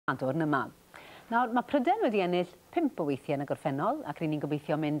Adwrn yma. Nawr, mae Pryden wedi ennill 5 o weithiau yn y gorffennol ac rydyn ni'n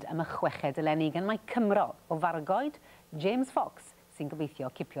gobeithio mynd am y chweched eleni gan mae Cymro o Fargoed, James Fox, sy'n gobeithio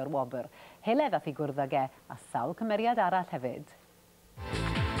cipio'r wobr. Hele ddath i gwrdd ag a sawl cymeriad arall hefyd.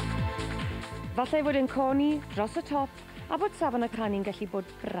 Falle fod yn coni dros y top a bod safon y canu'n gallu bod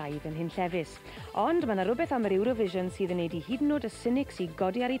braidd yn hunllefus. Ond mae yna rhywbeth am yr Eurovision sydd yn neud i hyd yn oed y cynic sy'n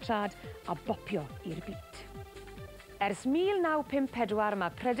godi ar ei trad a bopio i'r beat. Ers 1954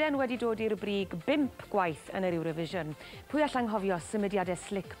 mae Pryden wedi dod i'r brig 5 gwaith yn yr Eurovision. Pwy all anghofio symudiadau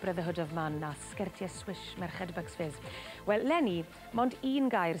slick Brotherhood of Man a sgertiau swish merched Bugs Fizz? Wel, leni, mond un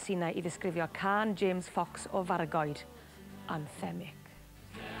gair sy'n i ddisgrifio can James Fox o Fargoed. Anthemic.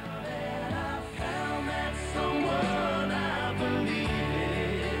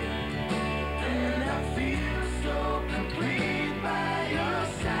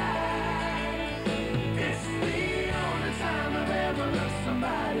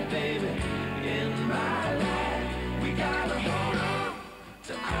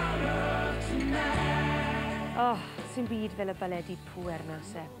 Oh, sy'n byd fel y baledu pŵer mewn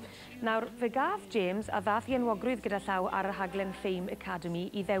se. Nawr, fe gaf James a ddath i enwogrwydd gyda llaw ar y rhaglen Fame Academy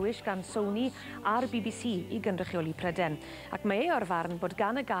i ddewis gan Sony a'r BBC i gynrychioli Pryden. Ac mae ei o'r farn bod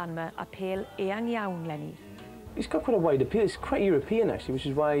gan y gan yma apel eang iawn leni. It's got quite a wide appeal. It's quite European actually, which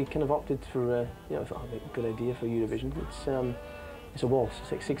is why I kind of opted for, you know, I thought, a good idea for Eurovision. It's a waltz.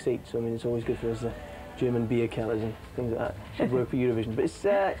 It's like 6/8, so I mean, it's always good for us German beer kellers and things like that. Should work for Eurovision, but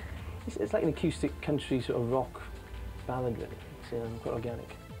it's like an acoustic country sort of rock ballad really. It's quite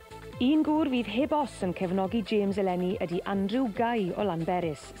organic. Un gŵr fydd heb os yn cefnogi James eleni ydy Andrew Guy o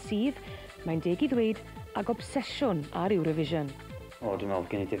Lanberis, sydd, mae'n deg i ddweud, ag obsesiwn ar Eurovision. O, dwi'n meddwl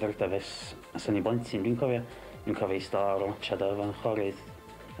gen i diddordeb ers yn ei blentyn, dwi'n cofio. Dwi'n cofio i stor o matchad o fan chorydd.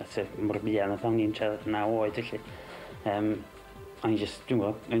 Mor bian oedd o'n i'n 9 oed, felly. O'n i'n just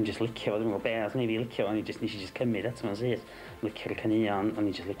licio fo, dwi'n meddwl be, oedd ni fi licio fo, nes i just cymryd eto mewn syth. Licio'r canion, o'n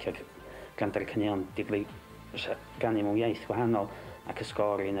i'n just licio gwrando ar y canion, ganu mewn iaith gwahanol, ac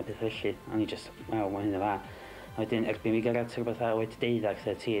ysgori yn y beth felly. O'n i'n just, waw, mae hyn o dda. A wedyn, erbyn fi gyrraedd rhywbeth a wedi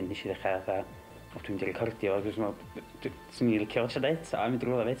 12-13, nes i ddechrau fatha, dwi'n mynd i recordio, dwi'n mynd i licio watcha eto, a mynd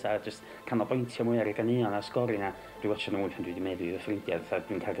drwy eto, a just canolbwyntio mwy ar y canion a sgori na. Dwi'n watcha nhw pan dwi wedi meddwl i fy ffrindiau,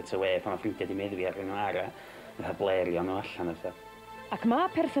 dwi'n cael gyda we pan mae ffrindiau wedi meddwl i ar nhw ara, fatha blerio nhw allan o. Ac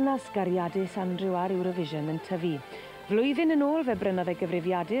mae perthynas gariadus Andrew ar Eurovision yn tyfu. Flwyddyn yn ôl fe brynodd ei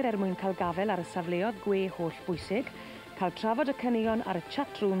gyfrifiadur mwyn cael gafel ar y safleoedd gwe holl bwysig, cael trafod y cynnion ar y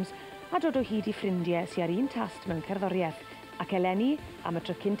chat rooms a dod o hyd i ffrindiau sy'n ar un tast mewn cerddoriaeth. Ac eleni, am y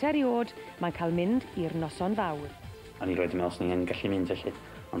tro cynta eriod, mae'n cael mynd i'r noson fawr. O'n i roed yn meddwl sy'n ni'n gallu mynd felly,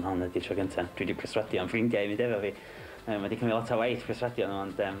 ond hon ydy'r tro cynta. Dwi wedi perswadio am ffrindiau i mynd efo fi. Mae wedi cymryd lot o waith perswadio nhw,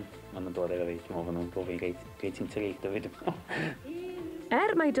 ond maen nhw'n dod efo fi. Dwi'n meddwl bod nhw'n greit integrig o fi.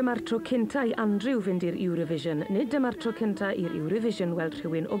 Mae dyma'r tro cynta i Andrew fynd i'r Eurovision, nid dyma'r tro cynta i'r Eurovision weld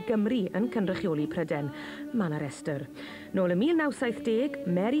rhywun o Gymru yn cynrychioli Pryden. Mae 'na restr. Nôl y 1970,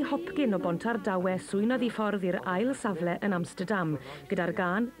 Mary Hopkin o Bontardawe swynnodd i ffordd i'r ail safle yn Amsterdam, gyda'r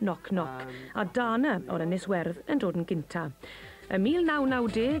gân Knock Knock, a Dana o'r Ynys Werdd yn dod yn gynta. Y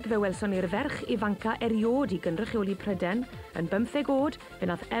 1990, fe welson ni'r ferch ifanca eriod i gynrychioli Pryden. Yn 15 oed, fe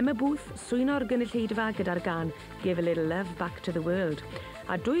nath Emma Booth swyno'r gynulleidfa gyda'r gân Give a Little Love Back to the World.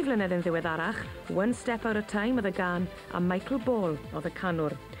 A 2 flynedd yn ddiweddarach, One Step at a Time oedd y gân, a Michael Ball oedd y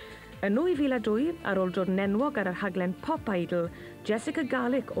canwr. Yn 2002, ar ôl dod yn enwog ar y rhaglen Pop Idol, Jessica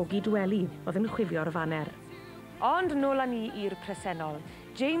Garlick o Gydweli oedd yn chwifio'r faner. Ond nôl â ni i'r presennol.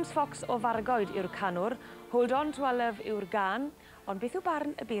 James Fox o Fargoed yw'r canwr, Hold On to Our Love yw'r gân, ond beth yw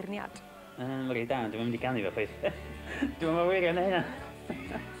barn y beirniad? Mae'n rhaid da, dwi'n mynd i ganu fe chwaith. Dwi'n mynd wir yn hynna.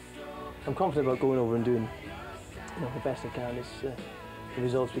 I'm confident about going over and doing the best I can. It's the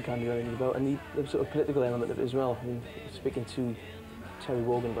results we can't do anything about, and the sort of political element of it as well. I mean, speaking to Terry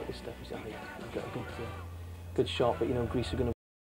Wogan about this stuff, he said, I've got a good shot, but you know, Greece are going to